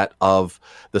the bat of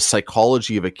the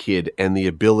psychology of a kid and the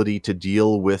ability to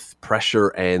deal with pressure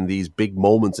and these big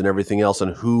moments and everything else,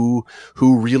 and who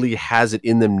really has it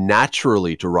in them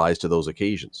naturally to rise to those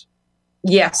occasions.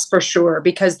 Yes, for sure.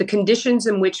 Because the conditions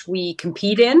in which we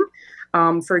compete in,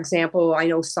 for example, I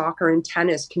know soccer and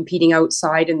tennis competing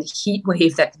outside in the heat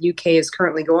wave that the UK is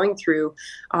currently going through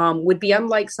would be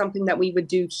unlike something that we would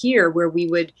do here, where we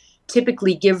would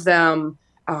typically give them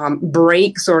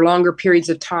breaks or longer periods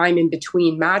of time in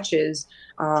between matches.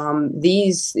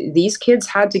 These kids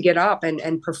had to get up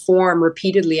and perform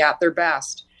repeatedly at their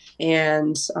best,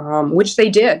 and which they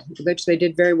did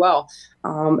very well.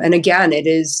 And again, it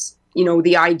is,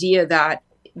 the idea that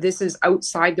this is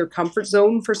outside their comfort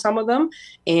zone for some of them.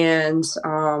 And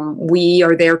we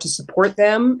are there to support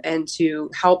them and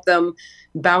to help them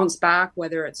bounce back,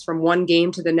 whether it's from one game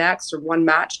to the next or one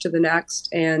match to the next.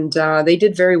 And they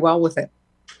did very well with it.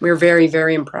 We were very,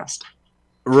 very impressed.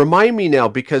 Remind me now,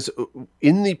 because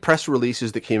in the press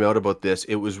releases that came out about this,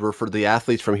 it was referred, the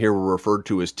athletes from here were referred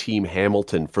to as Team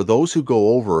Hamilton. For those who go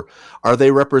over, are they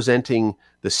representing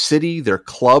the city, their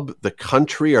club, the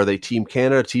country? Are they Team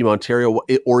Canada, Team Ontario,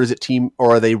 or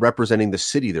are they representing the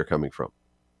city they're coming from?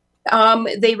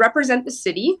 They represent the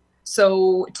city.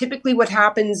 So typically what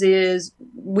happens is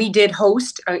we did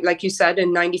host, like you said,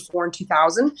 in 94 and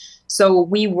 2000. So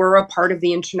we were a part of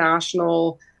the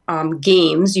international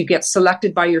games, you get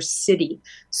selected by your city.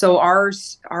 So our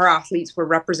athletes were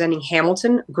representing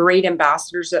Hamilton, great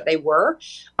ambassadors that they were.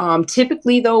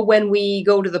 Typically, though, when we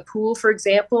go to the pool, for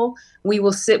example, we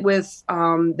will sit with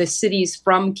the cities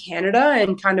from Canada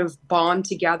and kind of bond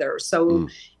together. So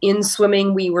in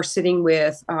swimming, we were sitting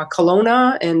with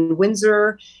Kelowna and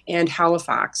Windsor and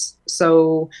Halifax.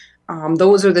 So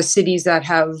those are the cities that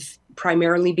have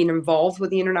primarily been involved with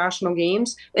the international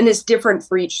games, and it's different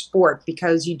for each sport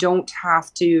because you don't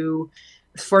have to,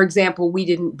 for example, we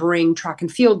didn't bring track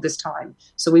and field this time,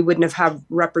 so we wouldn't have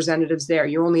representatives there.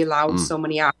 You're only allowed so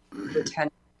many athletes to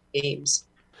attend games.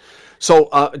 So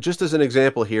just as an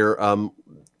example here,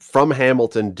 from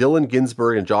Hamilton, Dylan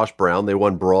Ginsberg and Josh Brown, they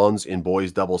won bronze in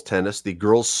boys doubles tennis. The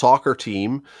girls soccer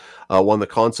team won the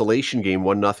consolation game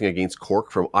 1-0 against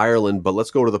Cork from Ireland. But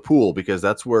let's go to the pool because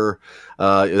that's where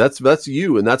that's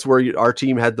you, and that's where our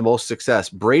team had the most success.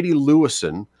 Brady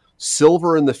Lewison,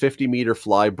 silver in the 50-meter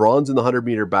fly, bronze in the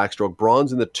 100-meter backstroke,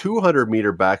 bronze in the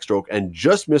 200-meter backstroke, and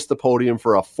just missed the podium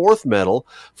for a fourth medal,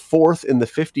 fourth in the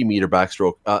 50-meter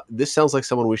backstroke. This sounds like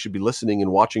someone we should be listening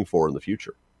and watching for in the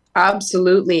future.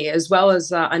 Absolutely, as well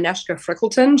as Aneshka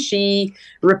Frickleton. She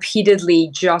repeatedly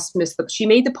just missed she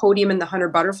made the podium in the 100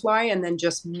 butterfly and then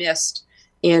just missed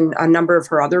in a number of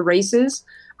her other races.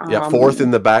 Fourth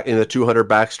in the 200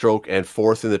 backstroke and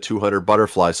fourth in the 200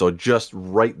 butterfly. So just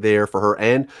right there for her.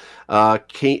 And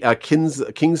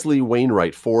Kingsley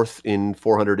Wainwright, fourth in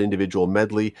 400 individual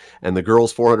medley, and the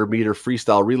girls 400 meter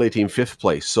freestyle relay team, fifth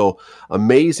place. So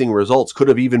amazing results. Could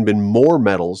have even been more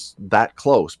medals that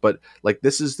close. But like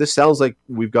this sounds like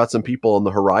we've got some people on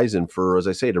the horizon for, as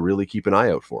I say, to really keep an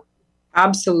eye out for.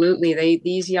 Absolutely.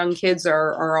 These young kids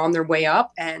are on their way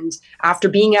up. And after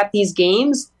being at these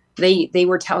games, they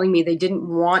were telling me they didn't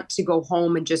want to go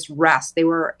home and just rest. They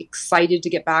were excited to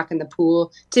get back in the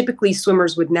pool. Typically,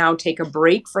 swimmers would now take a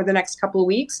break for the next couple of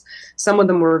weeks. Some of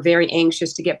them were very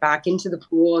anxious to get back into the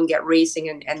pool and get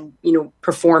racing and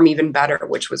perform even better,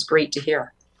 which was great to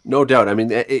hear. No doubt. I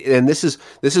mean, and this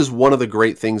is one of the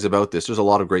great things about this. There's a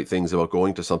lot of great things about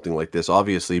going to something like this,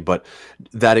 obviously, but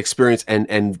that experience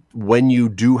and when you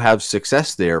do have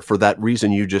success there for that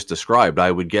reason you just described, I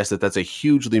would guess that that's a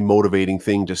hugely motivating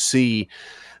thing to see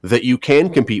that you can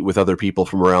compete with other people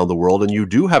from around the world and you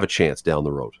do have a chance down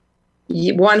the road.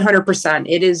 100%.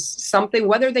 It is something,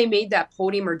 whether they made that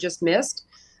podium or just missed,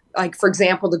 like, for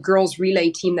example, the girls relay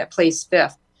team that placed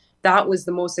fifth. That was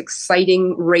the most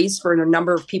exciting race for a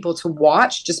number of people to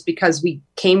watch just because we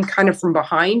came kind of from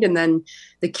behind and then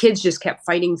the kids just kept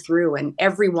fighting through. And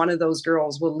every one of those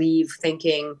girls will leave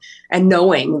thinking and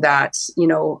knowing that,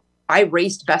 I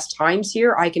raced best times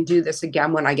here. I can do this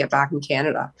again when I get back in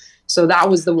Canada. So that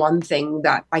was the one thing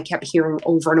that I kept hearing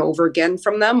over and over again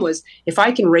from them was if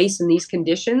I can race in these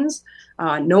conditions,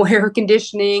 no air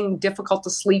conditioning, difficult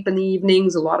to sleep in the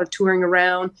evenings, a lot of touring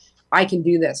around, I can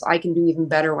do this. I can do even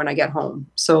better when I get home.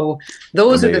 So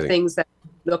those are the things that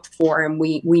we look for. And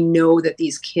we know that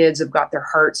these kids have got their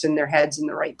hearts and their heads in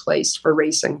the right place for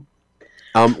racing.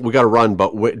 We got to run,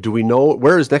 but do we know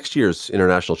where is next year's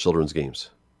International Children's Games?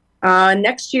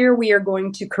 Next year we are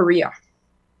going to Korea.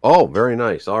 Oh, very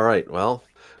nice. All right. Well,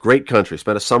 great country.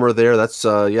 Spent a summer there. That's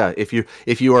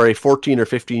if you are a 14 or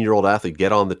 15-year-old athlete,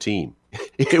 get on the team.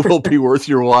 It will be worth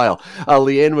your while.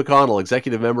 Leanne McConnell,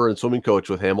 executive member and swimming coach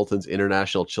with Hamilton's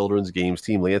International Children's Games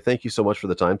team. Leanne, thank you so much for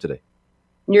the time today.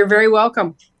 You're very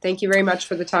welcome. Thank you very much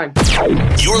for the time.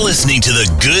 You're listening to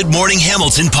the Good Morning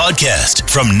Hamilton podcast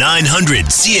from 900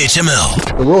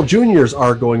 CHML. The World Juniors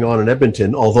are going on in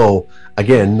Edmonton, although,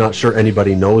 again, not sure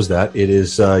anybody knows that. It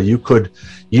is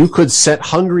you could set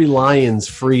hungry lions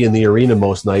free in the arena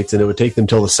most nights, and it would take them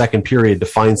till the second period to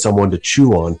find someone to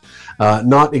chew on.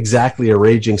 Not exactly a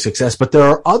raging success, but there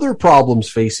are other problems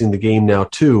facing the game now,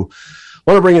 too.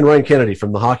 I want to bring in Ryan Kennedy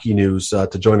from the Hockey News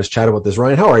to join us chat about this.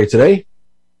 Ryan, how are you today?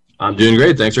 I'm doing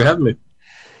great. Thanks for having me.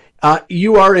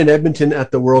 You are in Edmonton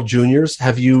at the World Juniors.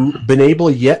 Have you been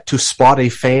able yet to spot a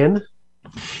fan?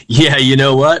 Yeah, you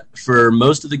know what? For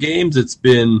most of the games, it's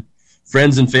been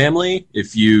friends and family.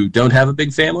 If you don't have a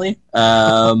big family,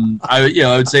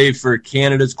 I would say for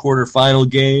Canada's quarterfinal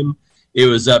game, it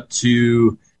was up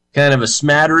to kind of a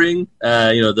smattering.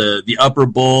 The upper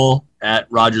bowl at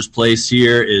Rogers Place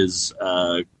here is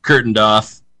curtained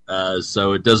off,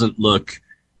 so it doesn't look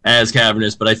as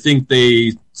cavernous, but I think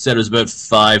they said it was about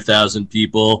 5,000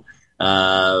 people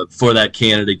for that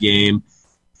Canada game.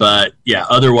 But yeah,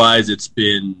 otherwise it's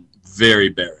been very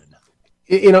barren.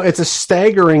 It's a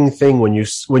staggering thing when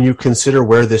you consider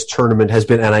where this tournament has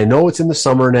been. And I know it's in the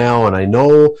summer now, and I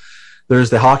know there's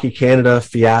the Hockey Canada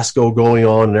fiasco going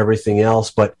on and everything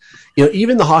else. But,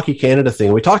 even the Hockey Canada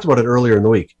thing, we talked about it earlier in the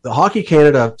week, the Hockey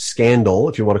Canada scandal,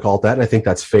 if you want to call it that, and I think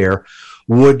that's fair,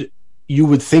 you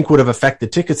would think would have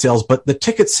affected ticket sales, but the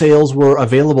ticket sales were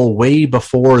available way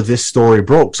before this story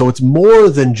broke. So it's more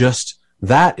than just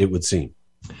that, it would seem.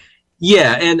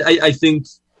 Yeah, and I think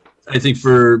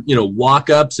for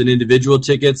walk-ups and individual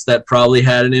tickets, that probably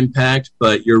had an impact.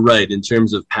 But you're right, in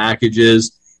terms of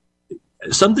packages,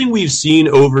 something we've seen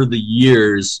over the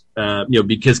years,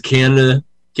 because Canada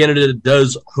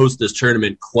does host this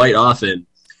tournament quite often,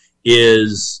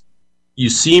 is you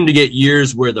seem to get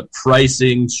years where the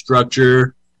pricing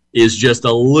structure is just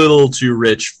a little too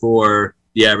rich for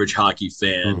the average hockey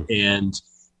fan. And,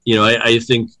 I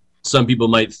think some people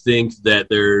might think that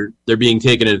they're being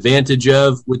taken advantage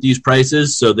of with these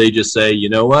prices. So they just say, you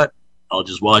know what, I'll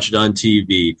just watch it on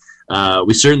TV.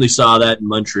 We certainly saw that in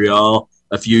Montreal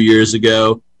a few years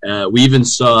ago. We even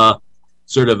saw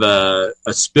sort of a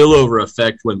spillover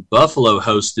effect when Buffalo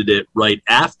hosted it right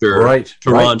after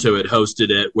Toronto had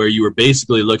hosted it, where you were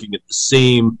basically looking at the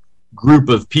same group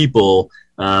of people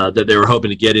that they were hoping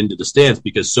to get into the stands,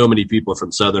 because so many people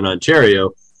from Southern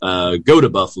Ontario go to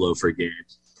Buffalo for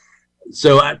games.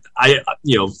 So I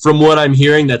from what I'm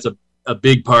hearing, that's a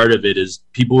big part of it, is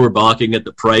people were balking at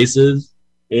the prices.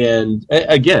 And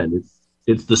again,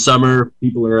 it's the summer.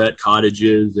 People are at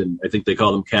cottages, and I think they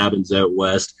call them cabins out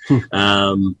west. There's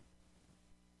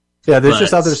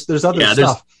other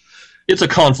stuff. It's a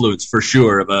confluence for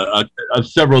sure of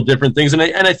several different things, and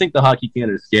I think the Hockey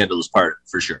Canada scandal is part of it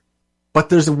for sure. But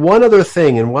there's one other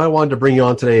thing, and why I wanted to bring you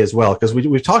on today as well, because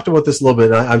we've talked about this a little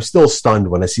bit, and I'm still stunned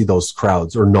when I see those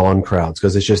crowds or non-crowds,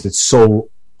 because it's so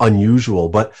unusual.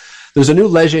 But there's a new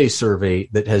Leger survey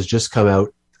that has just come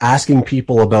out asking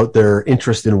people about their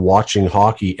interest in watching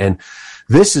hockey, and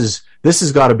this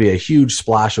has got to be a huge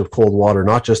splash of cold water,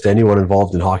 not just anyone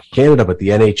involved in Hockey Canada, but the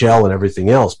NHL and everything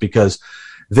else, because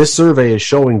this survey is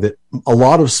showing that a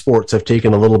lot of sports have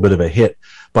taken a little bit of a hit,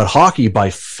 but hockey by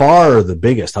far the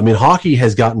biggest. I mean, hockey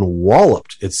has gotten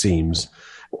walloped, it seems,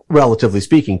 relatively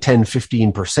speaking,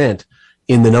 10-15%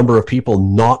 in the number of people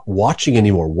not watching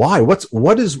anymore. Why?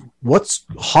 What's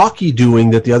hockey doing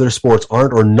that the other sports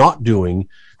aren't, or not doing,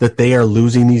 that they are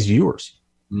losing these viewers?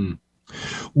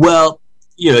 Well,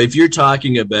 if you're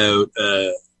talking about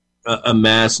a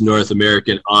mass North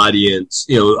American audience,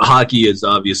 hockey has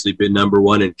obviously been number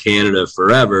one in Canada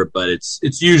forever, but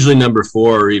it's usually number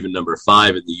 4 or even number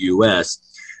 5 in the U.S.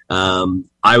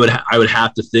 I would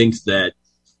have to think that,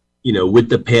 with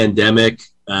the pandemic,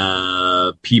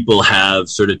 people have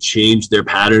sort of changed their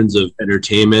patterns of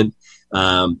entertainment.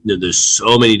 There's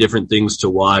so many different things to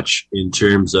watch in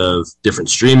terms of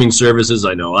different streaming services.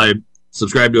 I know I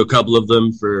subscribe to a couple of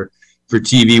them for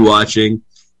TV watching.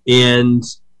 And,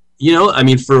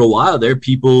 for a while there,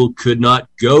 people could not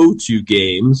go to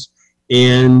games.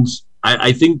 And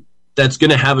I think that's going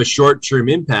to have a short-term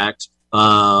impact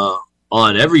on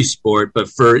every sport. But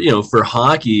for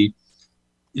hockey,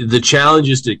 the challenge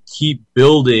is to keep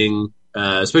building,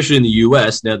 especially in the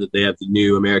U.S. now that they have the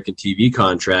new American TV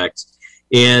contracts,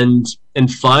 and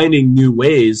finding new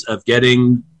ways of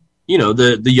getting,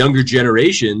 the younger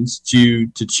generations to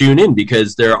tune in,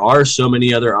 because there are so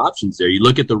many other options there. You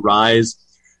look at the rise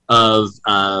of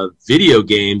video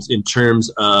games in terms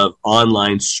of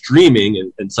online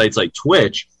streaming and sites like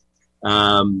Twitch.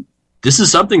 This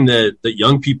is something that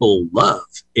young people love.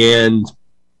 And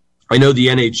I know the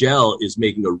NHL is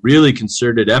making a really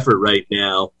concerted effort right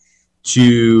now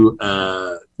to,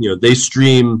 they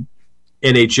stream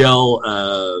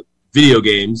NHL video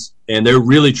games, and they're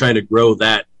really trying to grow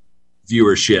that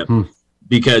viewership.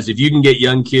 Because if you can get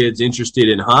young kids interested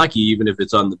in hockey, even if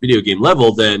it's on the video game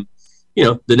level, then,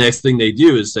 the next thing they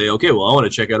do is say, okay, well, I want to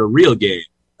check out a real game.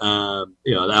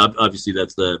 Obviously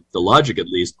that's the logic, at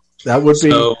least. That would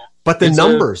be. But the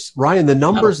numbers, Ryan,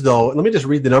 though, let me just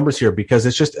read the numbers here, because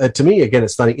it's just, to me, again,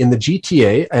 it's stunning. In the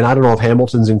GTA, and I don't know if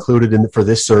Hamilton's included for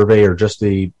this survey or just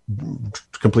the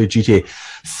complete GTA,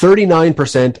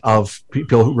 39% of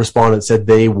people who responded said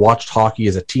they watched hockey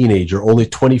as a teenager. Only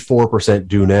 24%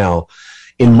 do now.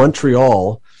 In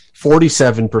Montreal,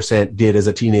 47% did as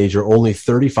a teenager, only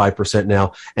 35%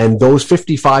 now. And those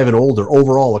 55 and older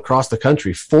overall across the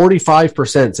country,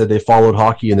 45% said they followed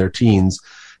hockey in their teens.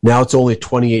 Now it's only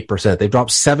 28%. They've dropped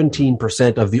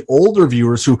 17% of the older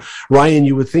viewers who, Ryan,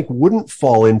 you would think wouldn't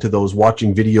fall into those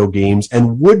watching video games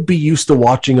and would be used to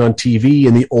watching on TV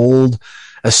in the old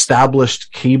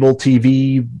established cable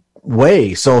TV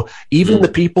way. So even the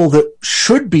people that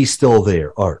should be still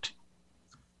there aren't.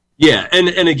 Yeah,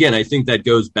 and again, I think that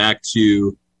goes back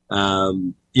to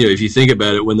If you think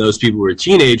about it, when those people were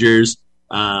teenagers,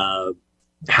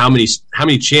 how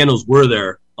many channels were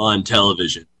there on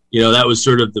television? That was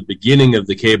sort of the beginning of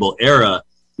the cable era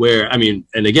where,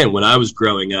 and again, when I was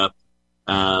growing up,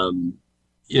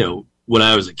 when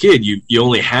I was a kid, you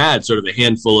only had sort of a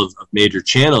handful of major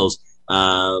channels.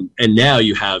 And now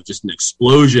you have just an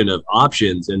explosion of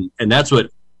options. And that's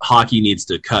what hockey needs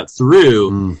to cut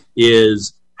through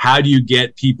is how do you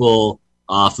get people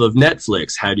off of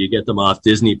Netflix? How do you get them off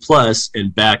Disney Plus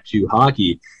and back to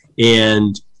hockey?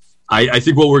 And I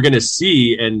think what we're going to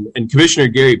see, and Commissioner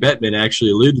Gary Bettman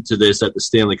actually alluded to this at the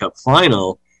Stanley Cup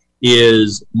Final,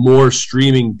 is more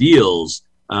streaming deals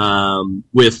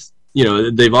with,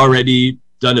 they've already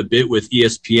done a bit with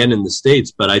ESPN in the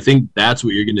States, but I think that's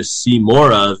what you're going to see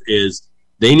more of is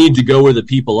they need to go where the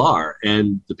people are,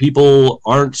 and the people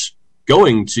aren't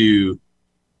going to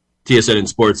TSN and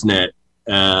Sportsnet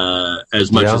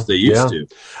as much as they used to.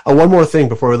 One more thing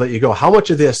before we let you go. How much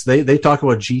of this, they talk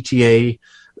about GTA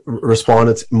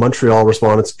respondents, Montreal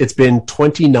respondents. It's been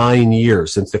 29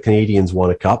 years since the Canadians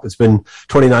won a cup. It's been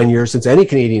 29 years since any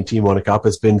Canadian team won a cup.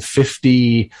 It's been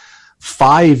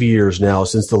 55 years now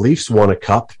since the Leafs won a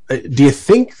cup. Do you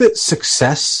think that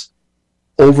success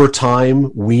over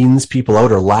time weans people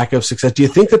out, or lack of success? Do you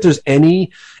think that there's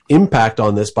any impact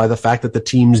on this by the fact that the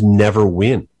teams never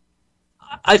win?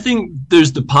 I think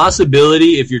there's the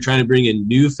possibility if you're trying to bring in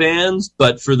new fans,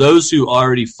 but for those who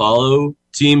already follow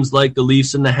teams like the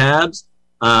Leafs and the Habs,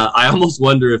 I almost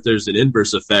wonder if there's an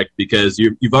inverse effect because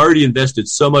you've already invested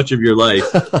so much of your life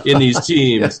in these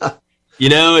teams,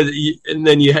 and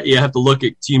then you have to look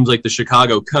at teams like the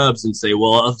Chicago Cubs and say,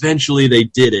 well, eventually they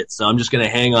did it, so I'm just going to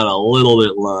hang on a little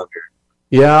bit longer.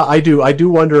 Yeah, I do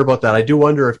wonder about that. I do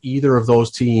wonder if either of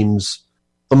those teams,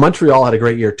 Montreal had a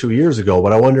great year 2 years ago,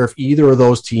 but I wonder if either of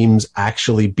those teams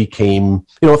actually became,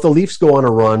 if the Leafs go on a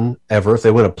run ever, if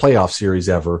they win a playoff series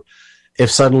ever, if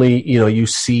suddenly, you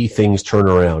see things turn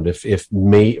around,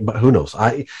 but who knows?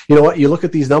 You look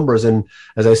at these numbers, and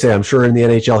as I say, I'm sure in the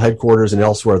NHL headquarters and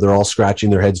elsewhere, they're all scratching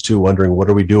their heads too, wondering what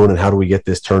are we doing and how do we get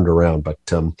this turned around? But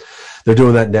they're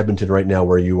doing that in Edmonton right now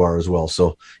where you are as well.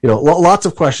 So, lots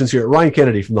of questions here. Ryan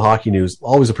Kennedy from the Hockey News.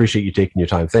 Always appreciate you taking your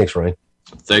time. Thanks, Ryan.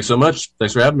 Thanks so much.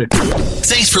 Thanks for having me.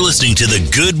 Thanks for listening to the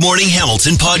Good Morning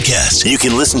Hamilton podcast. You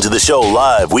can listen to the show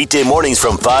live weekday mornings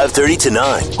from 5:30 to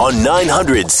 9 on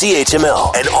 900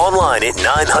 CHML and online at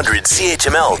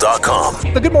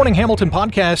 900CHML.com. The Good Morning Hamilton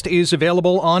podcast is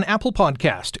available on Apple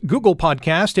Podcast, Google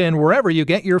Podcast, and wherever you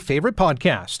get your favorite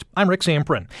podcast. I'm Rick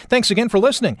Zamprin. Thanks again for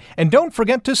listening. And don't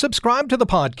forget to subscribe to the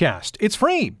podcast. It's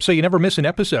free, so you never miss an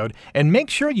episode. And make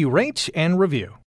sure you rate and review.